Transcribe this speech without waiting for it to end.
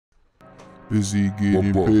Busy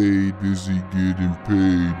getting paid, busy getting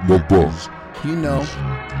paid, niggas. You know,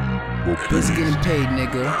 busy getting paid,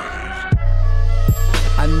 nigga.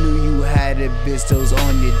 I knew you had a bitch that was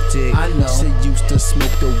on your dick. I know. She used to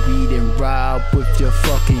smoke the weed and ride with your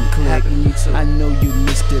fucking clique. I know you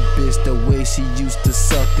missed the bitch the way she used to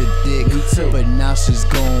suck the dick. Me too. But now she's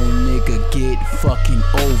gone, nigga, get fucking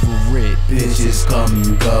over it. Bitches come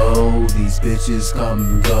and go, these bitches come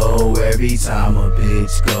and go. Every time a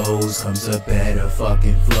bitch goes, comes a better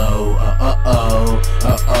fucking flow.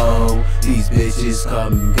 These bitches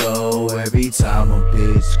come and go. Every time a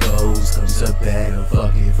bitch goes, comes a better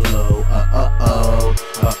fucking flow.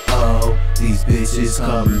 These bitches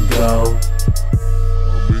come and go.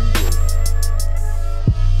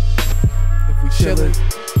 If we chillin',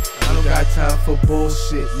 I don't got time for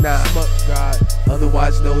bullshit, nah. Smut God,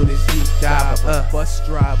 otherwise known as deep diver, bus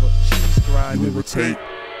driver, cheese grinder. Irritate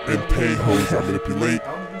and pay hoes I manipulate,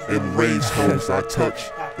 and raise hoes I touch,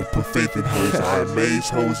 and put faith in hoes I amaze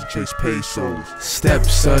hoes and chase pesos.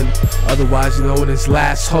 Stepson, otherwise known as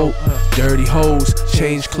last hope. Dirty hoes,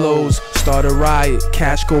 change clothes, start a riot.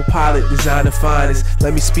 Cash go pilot, design the finest.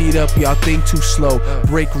 Let me speed up, y'all think too slow.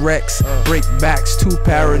 Break wrecks, break backs, too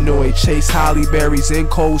paranoid. Chase holly berries in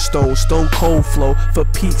cold stone, stone cold flow. For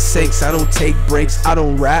Pete's sakes, I don't take breaks, I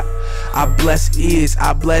don't rap. I bless ears,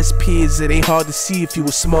 I bless peers. It ain't hard to see if you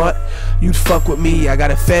were smart. You'd fuck with me, I got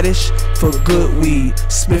a fetish for good weed.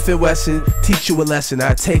 Smith & Wesson, teach you a lesson.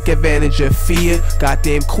 I take advantage of fear.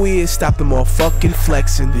 Goddamn queers, stop them all fucking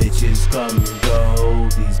flexing. Bitches come and go,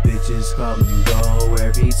 these bitches come and go.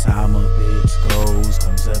 Every time a bitch goes,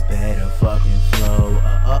 comes a better fucking flow.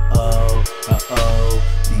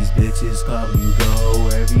 These bitches come and go.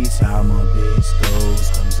 Every time a bitch goes,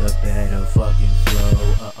 comes a better fucking flow.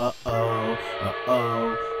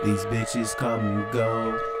 These bitches come and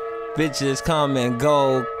go. Bitches come and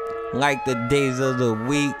go like the days of the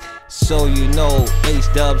week. So you know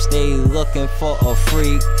H-Dub stay looking for a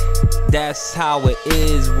freak. That's how it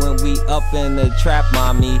is when we up in the trap,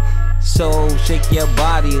 mommy. So shake your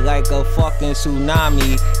body like a fucking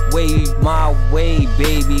tsunami. Wave my way,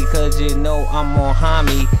 baby, cause you know I'm on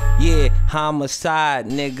homie. Yeah, homicide,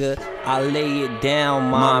 nigga, I lay it down,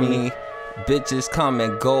 mommy. Bitches come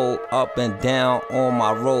and go up and down on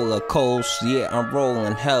my roller coaster. Yeah, I'm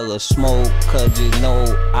rolling hella smoke, cause you know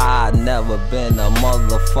I never been a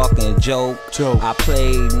motherfucking joke. I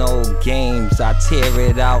play no games, I tear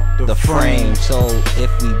it out the frame. So if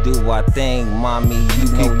we do our thing, mommy, you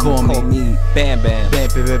can call me Bam Bam. Bam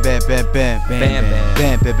Bam Bam Bam Bam Bam Bam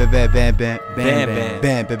Bam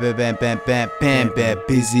Bam Bam Bam Bam Bam Bam.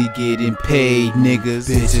 Busy getting paid, niggas.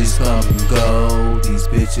 Bitches come and go, these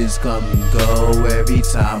bitches come and go. Every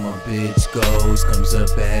time a bitch goes, comes a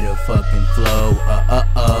better fucking flow.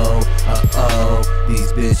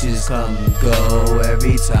 These bitches come and go.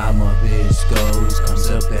 Every time a bitch goes, comes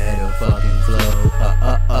a better fucking flow.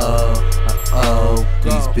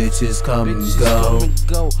 These bitches come and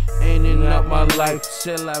go. In and out my life,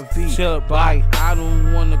 c'est la vie. Bye. I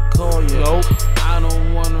don't wanna call you. Nope. I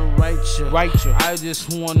don't wanna write you. I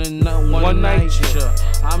just wanna know one night you.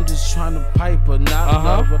 I'm just trying to pipe her, not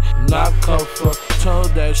love her, not cuff her.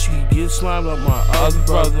 Told that she get slimed up my other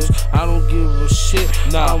brothers. I don't give a shit.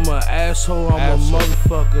 I'm an asshole. I'm a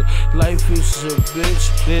motherfucker. Life is a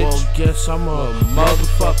bitch. Well, guess I'm a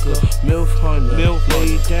motherfucker. Milf hunter.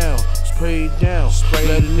 Lay it down. Spray it down,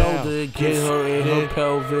 let her know that get her in her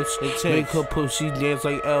pelvis. Make her pussy dance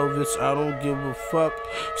like Elvis. I don't give a fuck.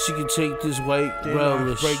 She can take this white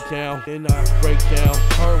relish. Then I break down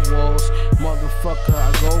her walls. Motherfucker,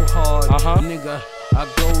 I go hard. Nigga, I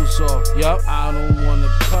goes off. Yup. I don't wanna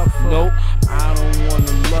cuff her. Nope. I don't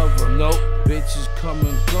wanna love her. Nope. Bitches come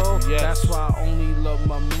and go. Yes. That's why I only love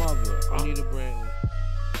my mother. I need a brand.